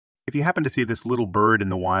If you happen to see this little bird in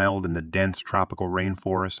the wild in the dense tropical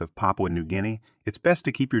rainforests of Papua New Guinea, it's best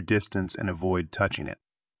to keep your distance and avoid touching it.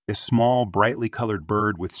 This small, brightly colored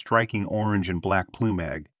bird with striking orange and black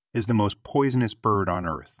plumage is the most poisonous bird on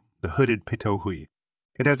Earth, the Hooded Pitohui.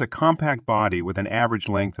 It has a compact body with an average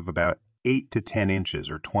length of about 8 to 10 inches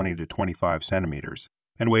or 20 to 25 centimeters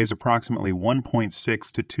and weighs approximately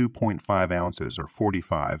 1.6 to 2.5 ounces or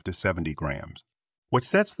 45 to 70 grams. What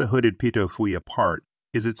sets the Hooded Pitohui apart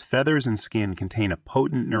is its feathers and skin contain a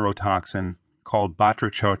potent neurotoxin called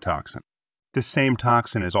toxin. This same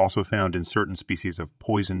toxin is also found in certain species of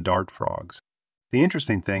poison dart frogs. The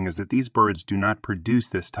interesting thing is that these birds do not produce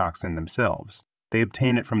this toxin themselves. They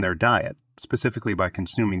obtain it from their diet, specifically by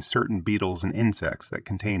consuming certain beetles and insects that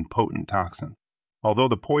contain potent toxin. Although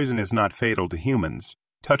the poison is not fatal to humans,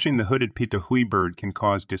 touching the Hooded Pitohui bird can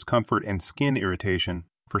cause discomfort and skin irritation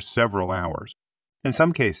for several hours. In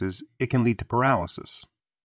some cases, it can lead to paralysis,